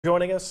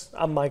Joining us,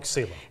 I'm Mike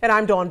Seela. And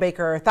I'm Dawn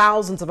Baker.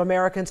 Thousands of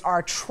Americans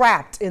are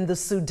trapped in the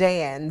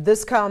Sudan.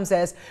 This comes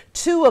as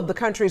two of the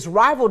country's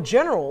rival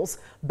generals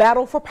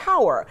battle for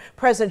power.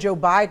 President Joe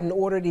Biden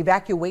ordered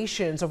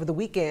evacuations over the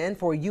weekend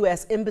for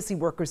U.S. embassy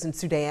workers in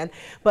Sudan,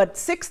 but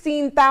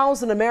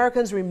 16,000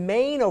 Americans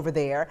remain over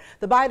there.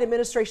 The Biden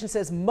administration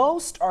says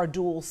most are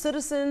dual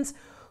citizens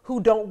who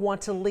don't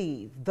want to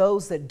leave.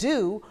 Those that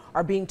do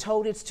are being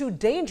told it's too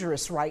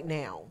dangerous right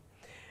now.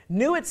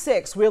 New at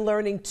 6, we're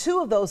learning two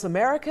of those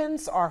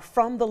Americans are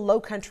from the Low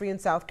Country in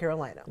South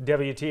Carolina.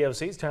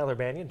 WTOC's Tyler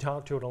Banyan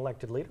talked to an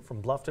elected leader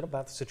from Bluffton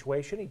about the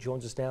situation. He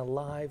joins us now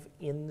live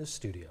in the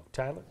studio.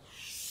 Tyler?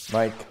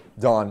 Mike,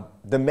 Dawn,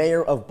 the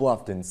mayor of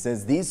Bluffton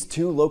says these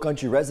two Low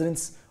Country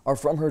residents are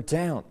from her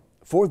town.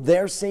 For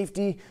their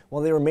safety,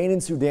 while they remain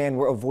in Sudan,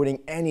 we're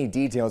avoiding any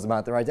details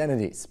about their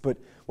identities. But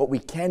what we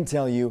can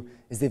tell you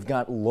is they've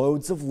got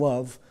loads of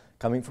love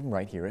coming from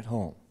right here at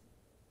home.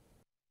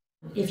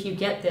 If you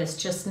get this,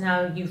 just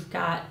know you've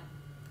got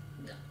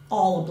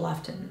all of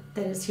Bluffton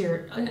that is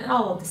here, and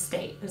all of the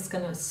state that's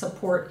going to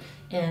support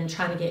in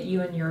trying to get you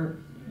and your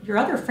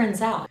other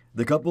friends out.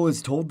 The couple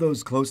has told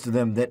those close to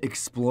them that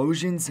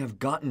explosions have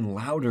gotten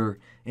louder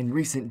in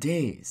recent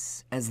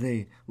days as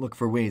they look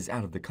for ways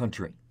out of the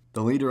country.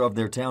 The leader of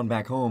their town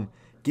back home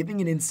giving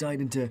an insight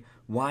into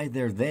why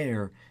they're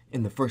there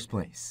in the first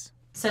place.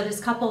 So this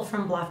couple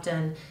from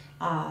Bluffton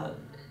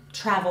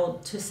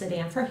traveled to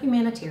Sudan for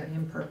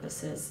humanitarian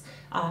purposes.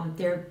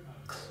 They're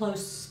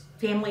close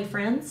family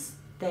friends.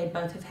 They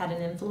both have had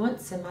an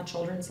influence in my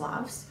children's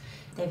lives.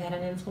 They've had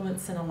an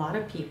influence in a lot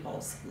of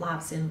people's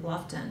lives in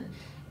Bluffton,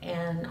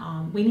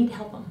 and we need to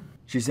help them.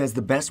 She says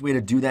the best way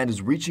to do that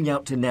is reaching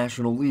out to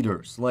national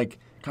leaders like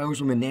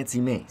Congresswoman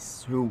Nancy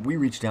Mace, who we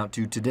reached out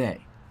to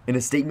today. In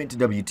a statement to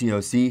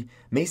WTOC,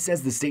 Mace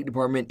says the State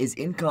Department is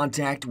in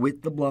contact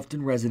with the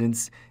Bluffton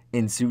residents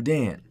in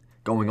Sudan,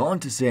 going on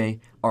to say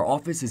our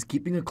office is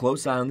keeping a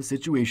close eye on the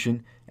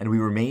situation and we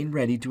remain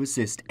ready to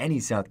assist any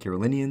South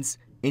Carolinians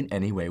in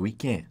any way we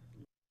can.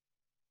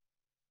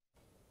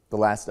 The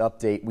last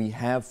update we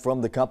have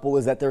from the couple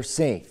is that they're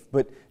safe,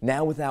 but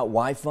now without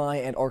Wi-Fi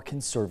and are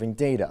conserving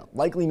data,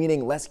 likely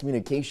meaning less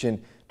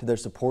communication to their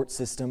support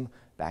system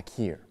back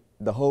here.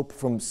 The hope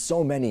from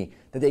so many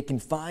that they can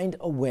find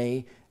a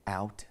way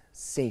out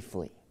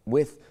safely,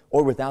 with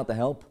or without the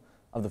help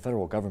of the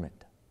federal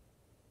government.